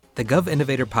The Gov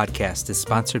Innovator podcast is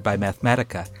sponsored by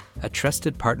Mathematica, a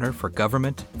trusted partner for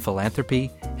government,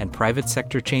 philanthropy, and private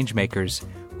sector changemakers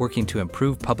working to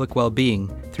improve public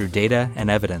well-being through data and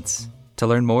evidence. To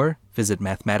learn more, visit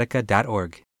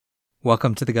mathematica.org.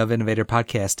 Welcome to the Gov Innovator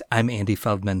podcast. I'm Andy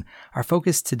Feldman. Our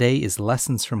focus today is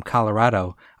lessons from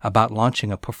Colorado about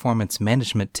launching a performance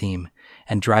management team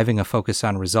and driving a focus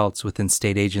on results within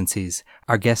state agencies.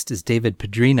 Our guest is David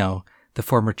Padrino, the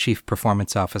former Chief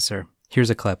Performance Officer. Here's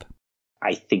a clip.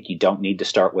 I think you don't need to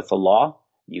start with the law.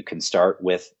 You can start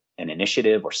with an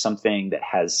initiative or something that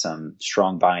has some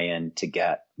strong buy-in to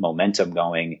get momentum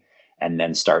going and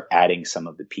then start adding some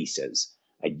of the pieces.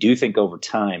 I do think over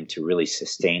time, to really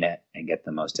sustain it and get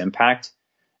the most impact,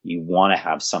 you want to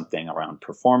have something around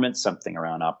performance, something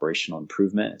around operational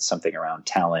improvement, something around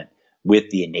talent with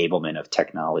the enablement of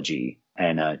technology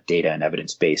and a data and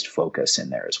evidence-based focus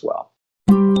in there as well.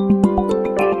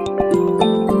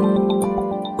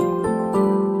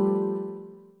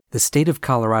 The state of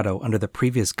Colorado under the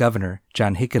previous governor,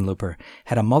 John Hickenlooper,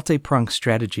 had a multi-pronged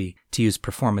strategy to use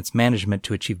performance management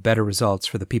to achieve better results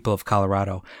for the people of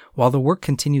Colorado. While the work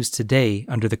continues today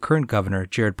under the current governor,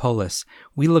 Jared Polis,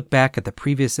 we look back at the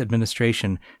previous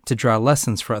administration to draw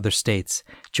lessons for other states.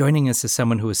 Joining us is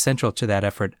someone who was central to that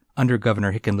effort under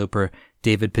Governor Hickenlooper,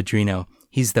 David Padrino.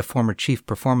 He's the former Chief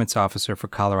Performance Officer for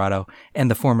Colorado and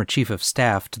the former Chief of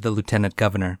Staff to the Lieutenant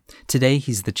Governor. Today,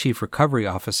 he's the Chief Recovery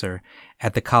Officer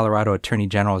at the Colorado Attorney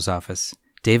General's Office.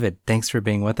 David, thanks for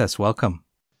being with us. Welcome.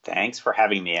 Thanks for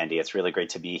having me, Andy. It's really great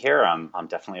to be here. I'm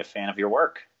definitely a fan of your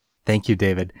work. Thank you,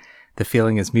 David. The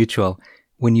feeling is mutual.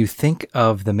 When you think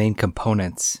of the main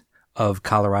components of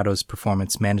Colorado's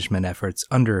performance management efforts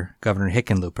under Governor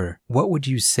Hickenlooper, what would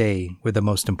you say were the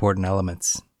most important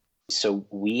elements? So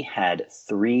we had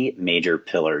three major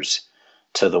pillars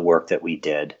to the work that we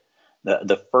did.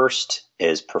 The first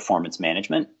is performance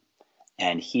management.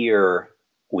 And here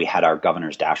we had our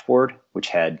governor's dashboard, which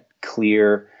had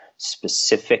clear,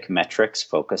 specific metrics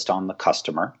focused on the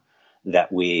customer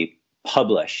that we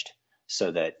published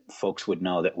so that folks would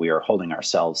know that we are holding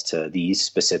ourselves to these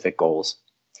specific goals.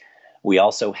 We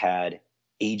also had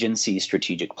agency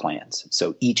strategic plans.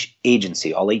 So each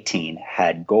agency, all 18,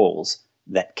 had goals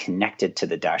that connected to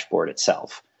the dashboard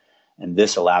itself. And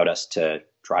this allowed us to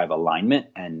drive alignment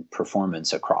and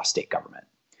performance across state government.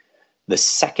 The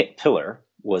second pillar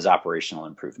was operational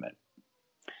improvement.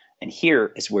 And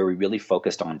here is where we really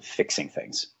focused on fixing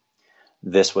things.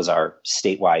 This was our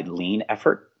statewide lean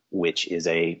effort, which is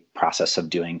a process of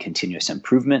doing continuous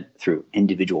improvement through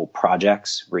individual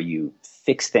projects where you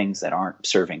fix things that aren't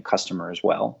serving customers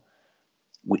well.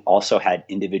 We also had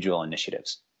individual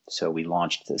initiatives. So we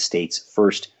launched the state's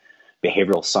first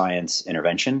behavioral science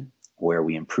intervention, where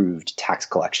we improved tax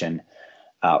collection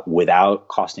without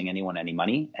costing anyone any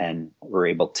money, and we're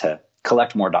able to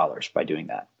collect more dollars by doing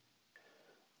that.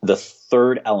 The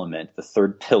third element, the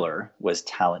third pillar, was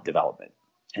talent development.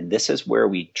 And this is where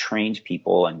we trained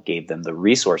people and gave them the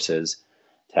resources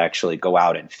to actually go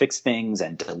out and fix things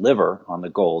and deliver on the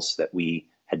goals that we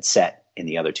had set in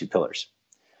the other two pillars.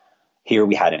 Here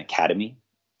we had an academy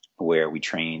where we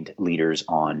trained leaders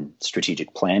on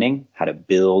strategic planning, how to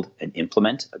build and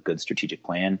implement a good strategic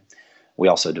plan. We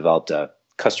also developed a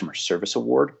customer service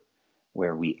award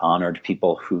where we honored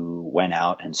people who went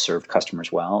out and served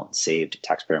customers well and saved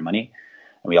taxpayer money.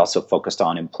 And we also focused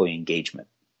on employee engagement.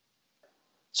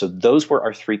 So those were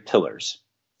our three pillars.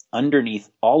 Underneath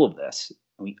all of this,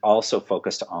 we also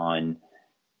focused on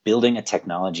building a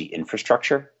technology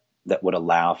infrastructure that would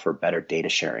allow for better data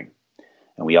sharing.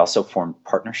 And we also formed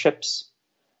partnerships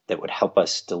that would help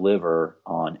us deliver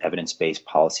on evidence-based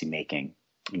policymaking,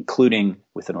 including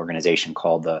with an organization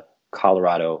called the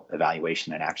Colorado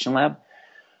Evaluation and Action Lab,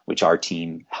 which our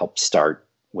team helped start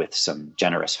with some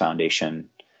generous foundation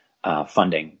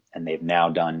funding. And they've now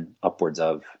done upwards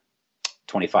of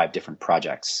 25 different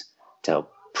projects to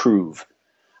help prove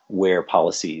where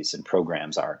policies and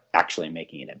programs are actually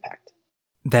making an impact.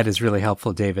 That is really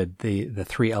helpful, David. The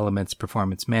three elements: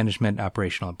 performance management,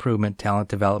 operational improvement, talent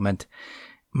development.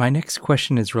 My next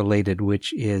question is related,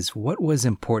 which is, what was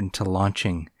important to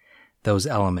launching those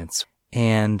elements?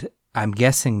 And I'm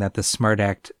guessing that the SMART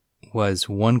Act was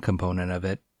one component of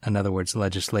it. In other words,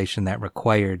 legislation that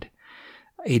required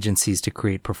agencies to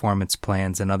create performance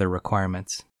plans and other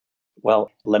requirements.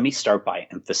 Well, let me start by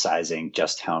emphasizing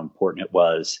just how important it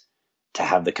was to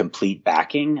have the complete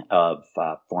backing of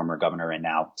former governor and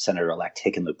now Senator-elect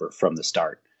Hickenlooper from the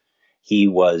start. He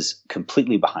was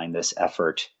completely behind this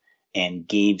effort and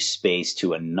gave space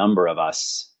to a number of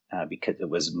us because it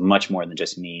was much more than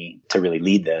just me to really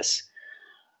lead this.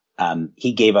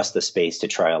 He gave us the space to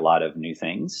try a lot of new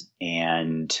things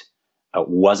and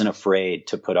wasn't afraid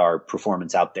to put our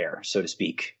performance out there, so to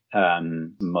speak,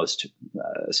 most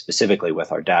specifically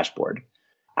with our dashboard.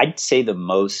 I'd say the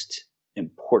most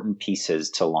important pieces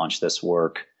to launch this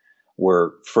work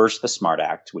were first the SMART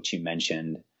Act, which you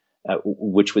mentioned,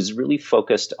 which was really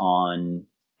focused on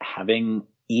having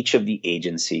each of the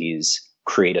agencies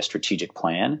create a strategic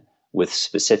plan with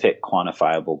specific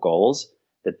quantifiable goals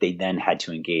that they then had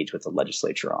to engage with the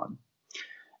legislature on.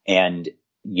 And,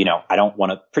 I don't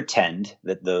want to pretend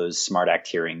that those SMART Act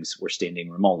hearings were standing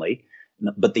room only,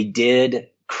 but they did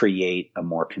create a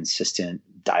more consistent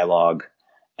dialogue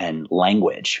and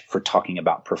language for talking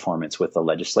about performance with the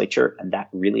legislature. And that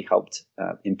really helped,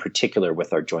 in particular,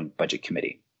 with our joint budget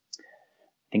committee.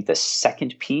 I think the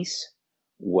second piece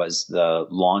was the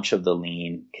launch of the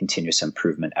lean continuous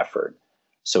improvement effort.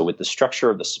 So with the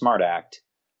structure of the SMART Act,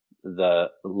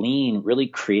 the lean really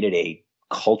created a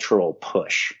cultural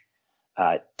push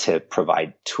to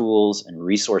provide tools and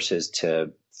resources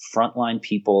to frontline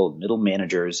people, middle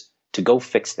managers, to go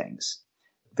fix things.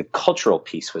 The cultural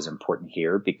piece was important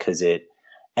here because it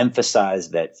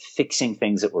emphasized that fixing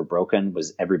things that were broken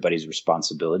was everybody's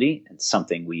responsibility and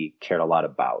something we cared a lot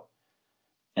about.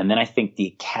 And then I think the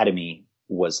academy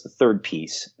was the third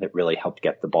piece that really helped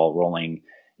get the ball rolling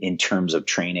in terms of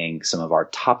training some of our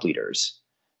top leaders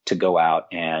to go out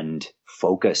and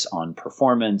focus on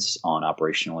performance, on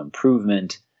operational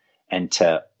improvement, and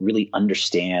to really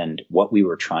understand what we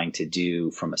were trying to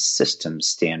do from a systems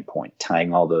standpoint,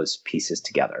 tying all those pieces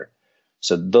together.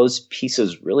 So those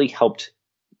pieces really helped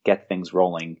get things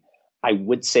rolling. I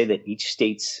would say that each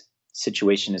state's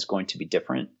situation is going to be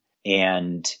different.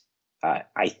 And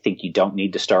I think you don't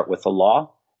need to start with a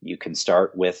law. You can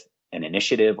start with an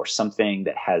initiative or something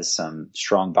that has some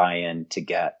strong buy-in to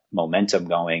get momentum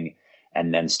going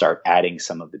and then start adding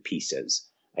some of the pieces.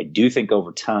 I do think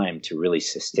over time, to really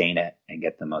sustain it and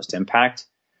get the most impact,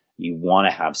 you want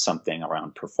to have something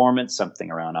around performance,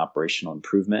 something around operational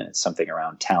improvement, something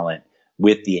around talent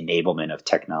with the enablement of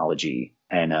technology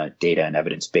and a data and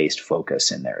evidence-based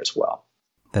focus in there as well.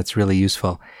 That's really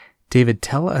useful. David,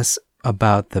 tell us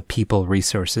about the people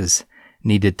resources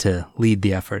needed to lead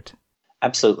the effort.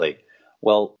 Absolutely.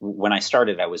 Well, when I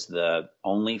started, I was the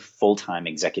only full-time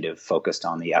executive focused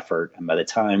on the effort. And by the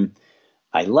time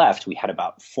I left, we had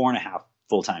about 4.5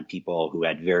 full-time people who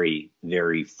had very,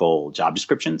 very full job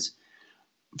descriptions.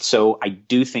 So I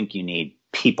do think you need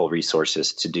people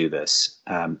resources to do this.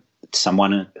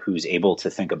 Someone who's able to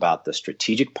think about the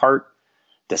strategic part,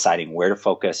 deciding where to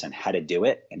focus and how to do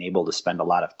it, and able to spend a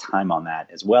lot of time on that,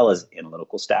 as well as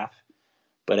analytical staff.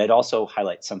 But I'd also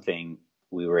highlight something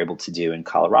we were able to do in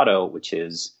Colorado, which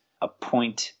is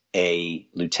appoint a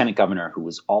lieutenant governor who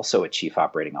was also a chief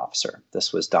operating officer.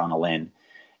 This was Donna Lynn.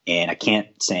 And I can't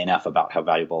say enough about how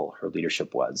valuable her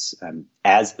leadership was.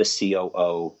 As the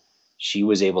COO, she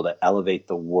was able to elevate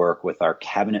the work with our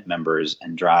cabinet members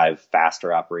and drive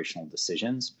faster operational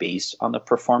decisions based on the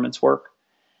performance work.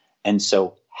 And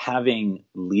so having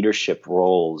leadership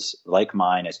roles like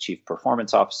mine as chief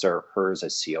performance officer, hers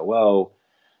as COO,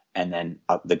 and then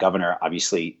the governor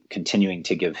obviously continuing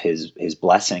to give his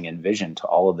blessing and vision to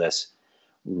all of this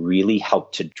really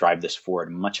helped to drive this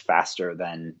forward much faster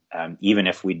than even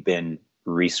if we'd been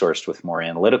resourced with more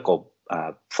analytical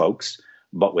folks,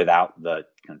 but without the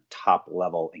kind of top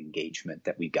level engagement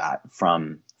that we got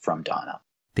from Donna.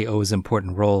 The always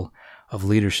important role of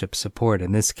leadership support,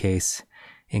 in this case,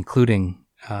 including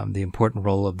the important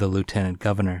role of the lieutenant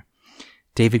governor.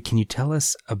 David, can you tell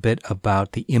us a bit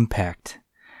about the impact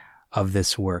of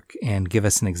this work and give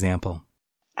us an example?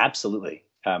 Absolutely.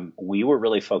 We were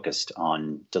really focused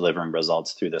on delivering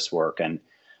results through this work. And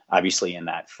obviously in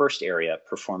that first area,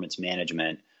 performance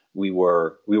management, we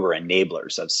were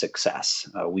enablers of success.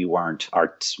 We weren't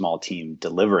our small team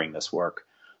delivering this work,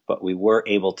 but we were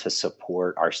able to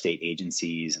support our state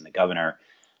agencies and the governor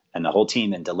and the whole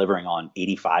team in delivering on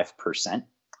 85%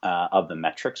 of the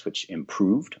metrics, which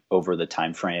improved over the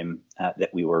time frame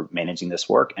that we were managing this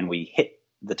work. And we hit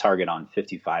the target on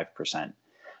 55%.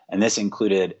 And this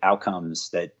included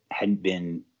outcomes that hadn't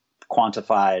been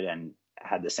quantified and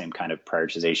had the same kind of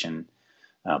prioritization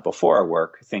before our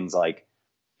work. Things like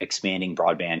expanding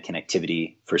broadband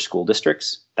connectivity for school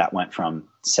districts. That went from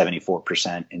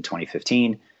 74% in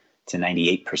 2015 to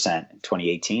 98% in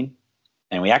 2018.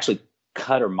 And we actually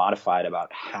cut or modified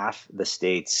about half the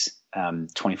state's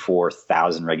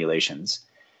 24,000 regulations.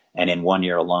 And in 1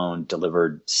 year alone,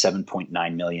 delivered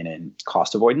 $7.9 million in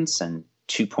cost avoidance and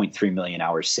 2.3 million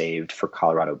hours saved for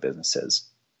Colorado businesses.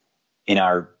 In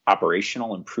our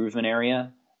operational improvement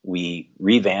area, we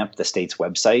revamped the state's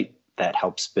website that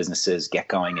helps businesses get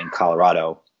going in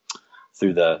Colorado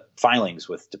through the filings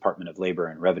with Department of Labor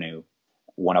and Revenue.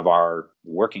 One of our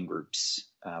working groups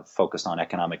focused on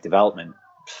economic development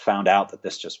found out that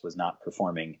this just was not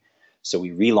performing. So we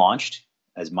relaunched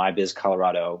as MyBiz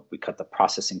Colorado. We cut the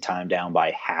processing time down by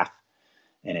half,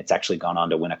 and it's actually gone on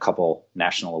to win a couple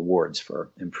national awards for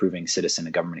improving citizen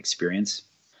and government experience.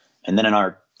 And then in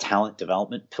our talent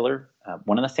development pillar,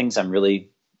 one of the things I'm really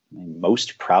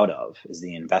most proud of is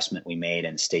the investment we made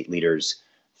in state leaders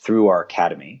through our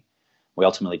academy. We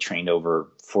ultimately trained over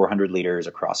 400 leaders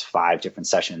across 5 different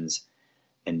sessions,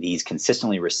 and these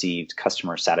consistently received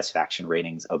customer satisfaction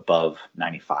ratings above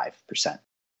 95%.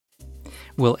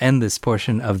 We'll end this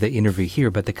portion of the interview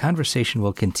here, but the conversation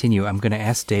will continue. I'm going to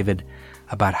ask David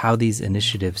about how these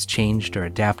initiatives changed or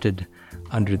adapted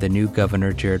under the new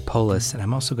governor, Jared Polis, and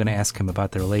I'm also going to ask him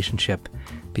about the relationship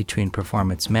between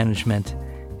performance management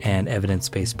and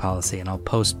evidence-based policy, and I'll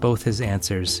post both his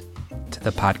answers to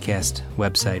the podcast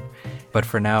website. But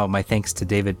for now, my thanks to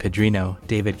David Padrino.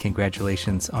 David,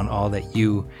 congratulations on all that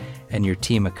you and your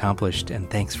team accomplished, and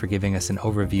thanks for giving us an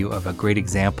overview of a great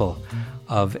example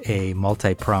of a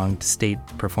multi-pronged state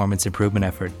performance improvement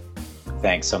effort.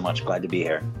 Thanks so much. Glad to be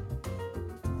here.